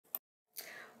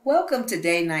Welcome to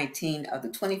day 19 of the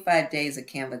 25 days of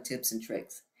Canva tips and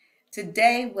tricks.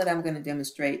 Today, what I'm going to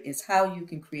demonstrate is how you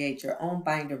can create your own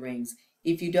binder rings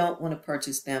if you don't want to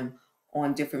purchase them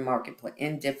on different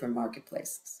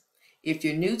marketplaces. If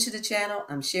you're new to the channel,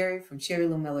 I'm Sherry from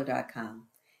SherryLouMiller.com.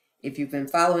 If you've been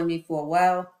following me for a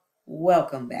while,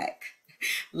 welcome back.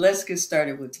 Let's get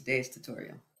started with today's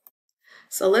tutorial.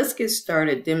 So let's get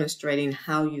started demonstrating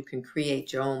how you can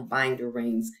create your own binder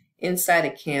rings inside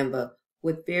of Canva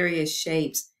with various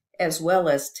shapes as well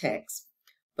as text.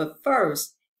 But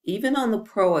first, even on the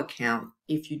Pro account,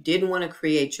 if you didn't want to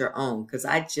create your own, because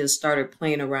I just started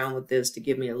playing around with this to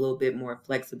give me a little bit more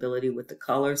flexibility with the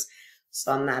colors.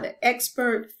 So I'm not an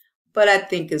expert, but I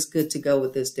think it's good to go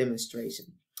with this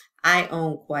demonstration. I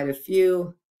own quite a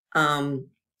few,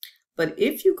 but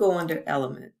if you go under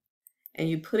Element and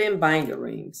you put in binder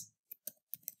rings,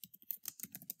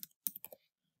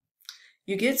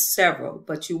 you get several,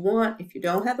 but you want, if you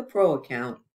don't have a Pro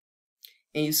account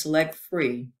and you select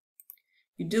free,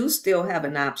 you do still have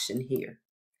an option here.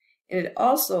 And it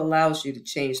also allows you to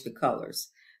change the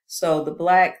colors. So the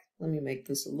black, let me make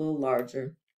this a little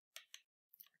larger.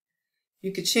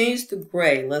 You could change the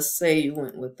gray. Let's say you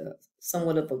went with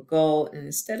somewhat of a gold, and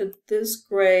instead of this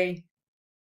gray,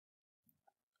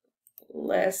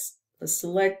 let's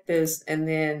select this and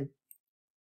then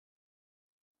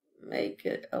make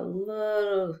it a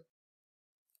little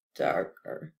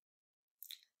darker.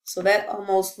 So that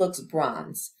almost looks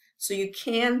bronze. So you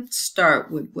can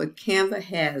start with what Canva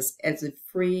has as a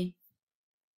free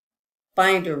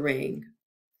binder ring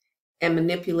and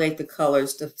manipulate the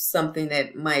colors to something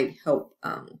that might help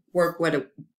work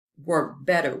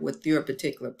better with your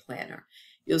particular planner.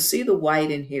 You'll see the white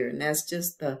in here, and that's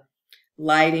just the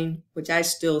lighting, which I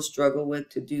still struggle with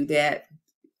to do that.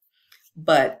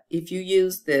 But if you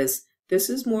use this, this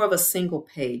is more of a single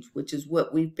page, which is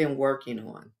what we've been working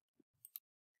on.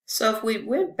 So if we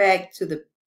went back to the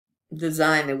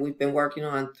design that we've been working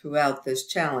on throughout this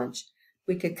challenge,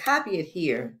 we could copy it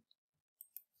here.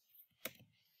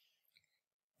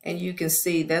 And you can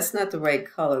see that's not the right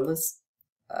color. Let's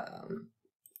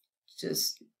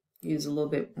just use a little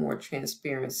bit more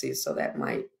transparency, so that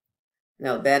might,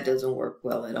 no, that doesn't work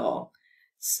well at all.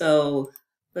 So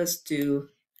let's do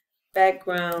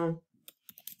background.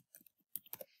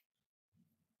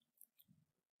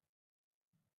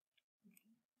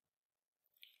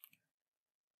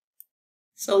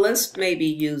 So let's maybe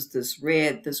use this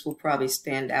red. This will probably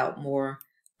stand out more.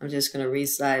 I'm just going to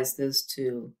resize this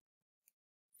to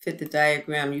fit the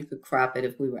diagram. You could crop it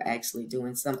if we were actually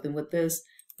doing something with this.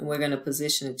 And we're going to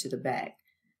position it to the back.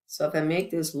 So if I make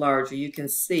this larger, you can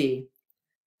see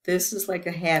this is like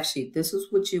a half sheet. This is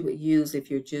what you would use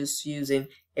if you're just using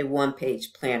a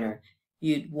one-page planner.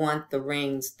 You'd want the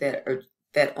rings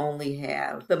that only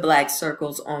have the black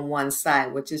circles on one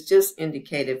side, which is just an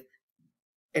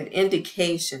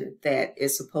indication that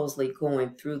it's supposedly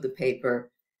going through the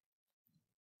paper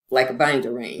like a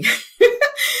binder ring.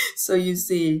 So you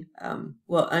see,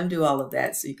 we'll undo all of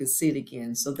that so you can see it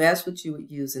again. So that's what you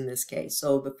would use in this case.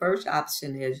 So the first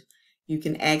option is you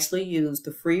can actually use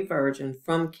the free version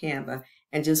from Canva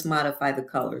and just modify the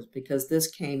colors, because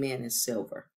this came in as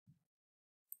silver.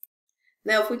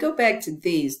 Now, if we go back to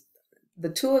these, the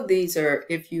two of these are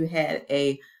if you had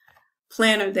a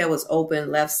planner that was open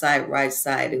left side, right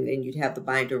side, and then you'd have the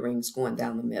binder rings going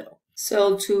down the middle.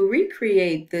 So to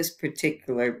recreate this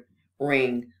particular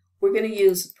ring, we're going to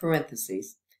use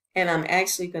parentheses. And I'm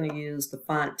actually going to use the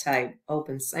font type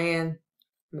Open Sans.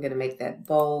 I'm going to make that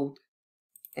bold.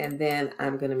 And then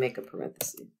I'm going to make a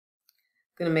parenthesis. I'm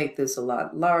going to make this a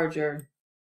lot larger.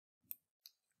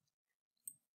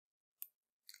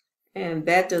 And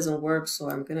that doesn't work, so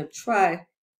I'm going to try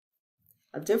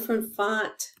a different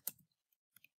font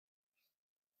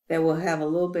that will have a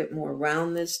little bit more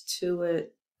roundness to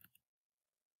it.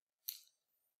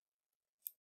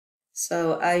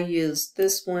 So I use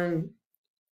this one,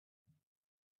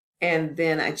 and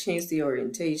then I change the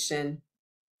orientation.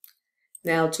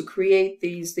 Now to create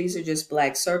these are just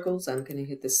black circles. I'm going to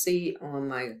hit the C on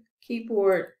my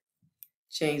keyboard,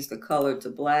 change the color to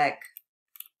black,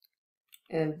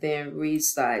 and then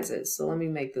resize it. So let me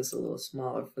make this a little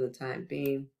smaller for the time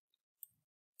being.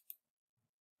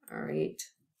 All right.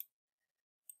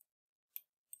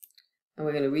 And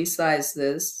we're going to resize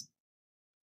this.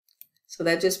 So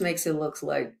that just makes it look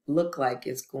like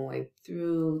it's going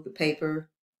through the paper.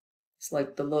 It's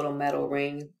like the little metal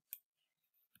ring.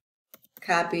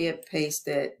 Copy it, paste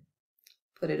it,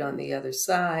 put it on the other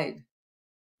side.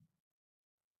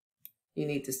 You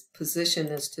need to position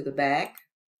this to the back.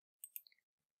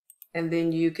 And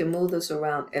then you can move this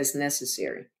around as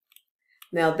necessary.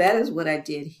 Now that is what I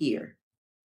did here.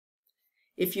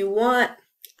 If you want,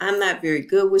 I'm not very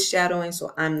good with shadowing,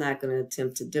 so I'm not going to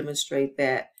attempt to demonstrate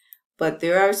that. But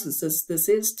there are, this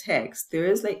is text, there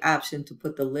is the option to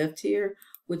put the lift here,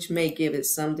 which may give it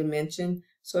some dimension.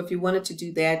 So if you wanted to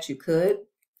do that, you could.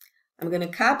 I'm going to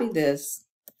copy this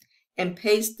and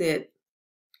paste it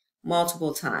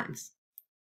multiple times.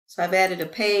 So I've added a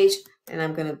page, and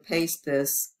I'm going to paste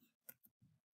this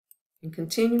and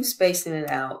continue spacing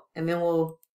it out, and then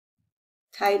we'll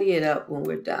tidy it up when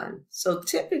we're done. So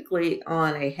typically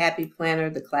on a happy planner,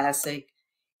 the classic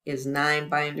is 9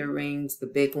 binder rings. The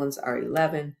big ones are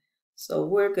 11. So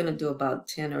we're going to do about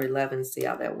 10 or 11, see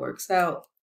how that works out.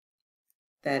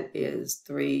 That is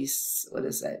 3, what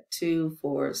is that? 2,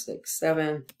 4, 6,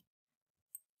 7,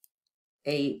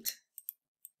 8,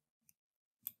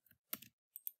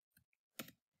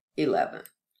 11.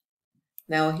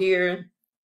 Now here,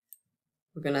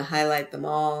 we're going to highlight them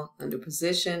all under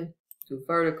position, do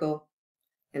vertical,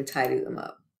 and tidy them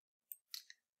up.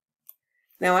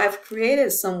 Now I've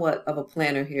created somewhat of a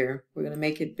planner here. We're going to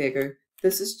make it bigger.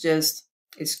 This is just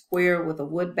a square with a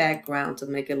wood background to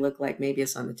make it look like maybe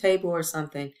it's on the table or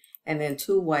something, and then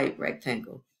 2 white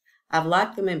rectangles. I've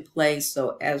locked them in place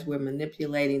so as we're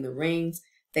manipulating the rings,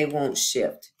 they won't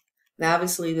shift. Now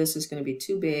obviously this is going to be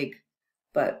too big,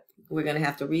 but we're going to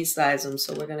have to resize them.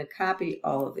 So we're going to copy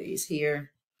all of these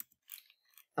here,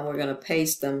 and we're going to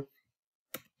paste them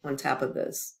on top of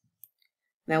this.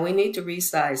 Now we need to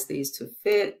resize these to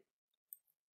fit.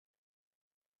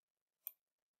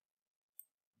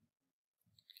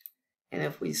 And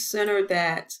if we center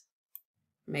that,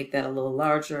 make that a little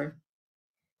larger,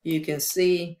 you can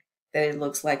see that it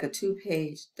looks like a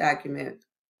 2-page document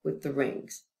with the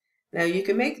rings. Now you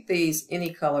can make these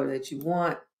any color that you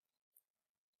want,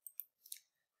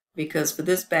 because for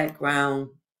this background,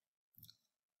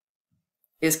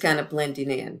 it's kind of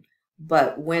blending in.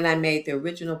 But when I made the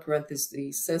original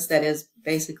parentheses, since that is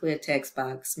basically a text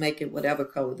box, make it whatever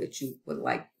color that you would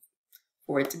like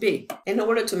for it to be. In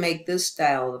order to make this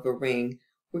style of a ring,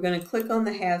 we're going to click on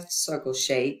the half circle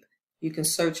shape. You can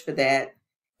search for that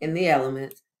in the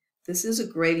element. This is a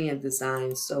gradient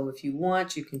design, so if you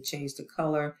want, you can change the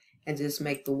color and just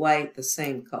make the white the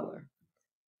same color.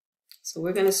 So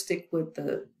we're going to stick with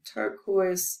the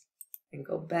turquoise and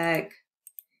go back.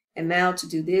 And now to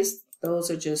do this,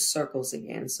 those are just circles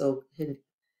again. So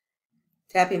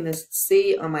tapping this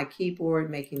C on my keyboard,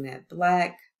 making that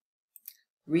black,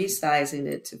 resizing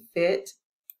it to fit,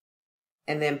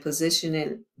 and then position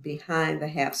it behind the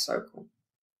half circle.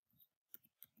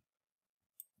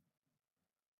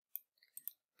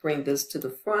 Bring this to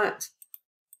the front,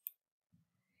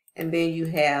 and then you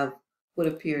have what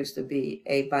appears to be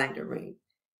a binder ring.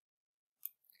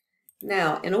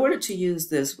 Now, in order to use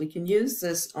this, we can use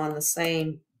this on the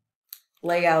same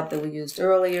layout that we used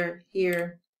earlier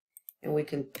here, and we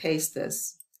can paste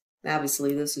this. Now,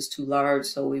 obviously, this is too large,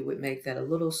 so we would make that a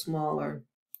little smaller,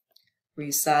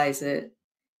 resize it,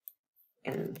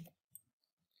 and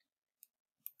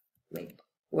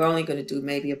we're only going to do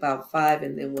maybe about 5,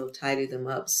 and then we'll tidy them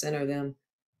up, center them.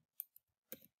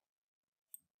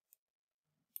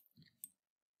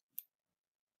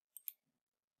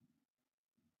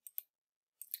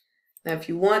 Now, if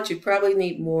you want, you probably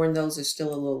need more, and those are still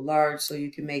a little large, so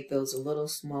you can make those a little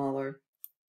smaller.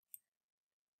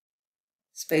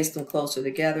 Space them closer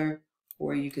together,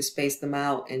 or you could space them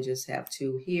out and just have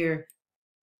 2 here,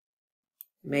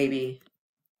 maybe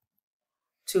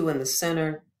 2 in the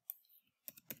center,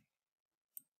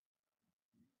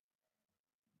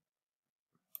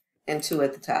 and 2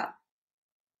 at the top.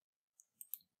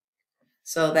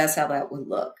 So that's how that would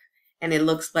look. And it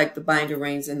looks like the binder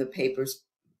rings and the papers.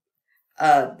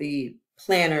 The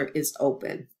planner is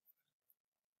open.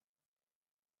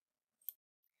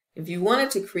 If you wanted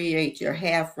to create your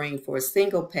half ring for a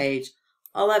single page,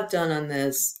 all I've done on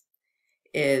this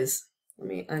is, let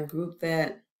me ungroup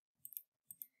that.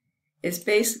 It's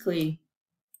basically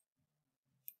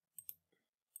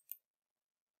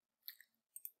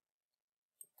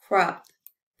cropped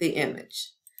the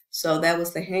image. So that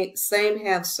was the same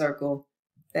half circle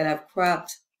that I've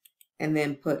cropped and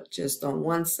then put just on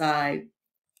one side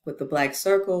with the black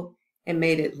circle and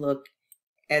made it look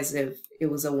as if it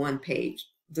was a 1-page,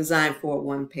 designed for a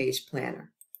 1-page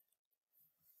planner.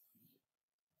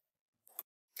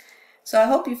 So I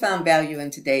hope you found value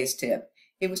in today's tip.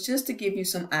 It was just to give you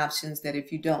some options that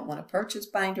if you don't want to purchase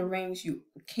binder rings, you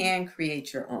can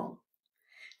create your own.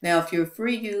 Now, if you're a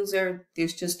free user,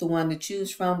 there's just the one to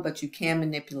choose from, but you can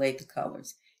manipulate the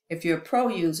colors. If you're a pro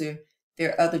user,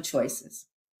 there are other choices.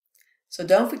 So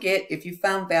don't forget, if you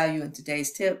found value in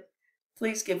today's tip,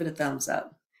 please give it a thumbs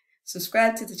up.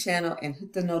 Subscribe to the channel and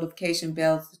hit the notification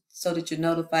bell so that you're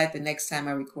notified the next time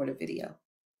I record a video.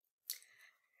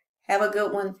 Have a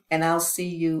good one, and I'll see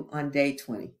you on day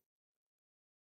 20.